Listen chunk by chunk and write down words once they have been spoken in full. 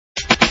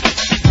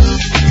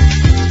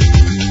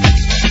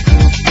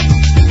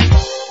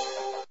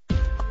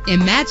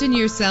Imagine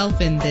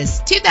yourself in this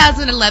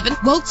 2011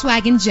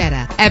 Volkswagen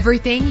Jetta.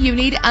 Everything you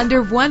need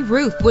under one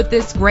roof with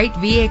this great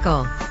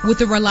vehicle. With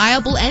a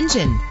reliable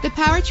engine, the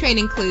powertrain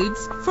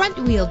includes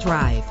front-wheel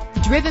drive,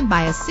 driven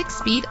by a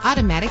 6-speed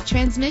automatic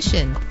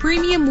transmission.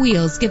 Premium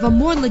wheels give a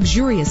more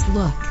luxurious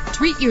look.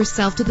 Treat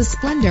yourself to the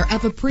splendor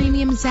of a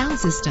premium sound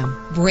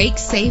system. Brake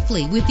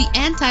safely with the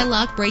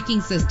anti-lock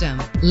braking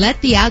system. Let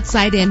the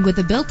outside in with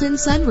a built-in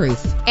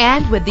sunroof.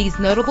 And with these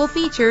notable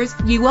features,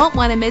 you won't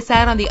want to miss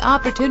out on the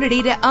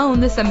opportunity to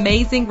own this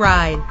amazing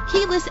ride.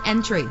 Keyless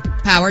entry,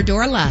 power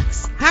door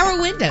locks, power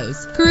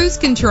windows, cruise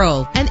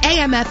control, an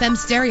AM/FM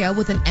stereo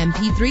with an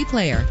MP3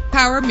 player,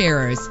 power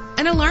mirrors,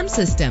 an alarm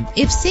system.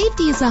 If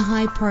safety is a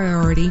high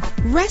priority,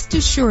 rest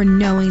assured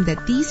knowing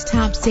that these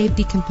top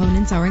safety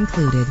components are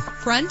included.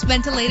 Front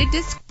ventilated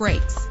disc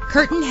brakes,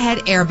 curtain head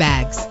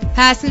airbags,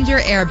 passenger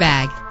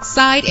airbag,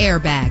 side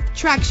airbag,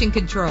 traction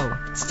control,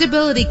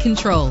 stability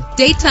control,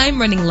 daytime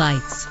running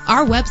lights.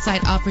 Our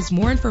website offers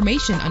more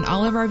information on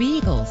all of our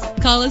vehicles.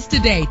 Call us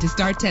today to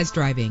start test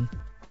driving.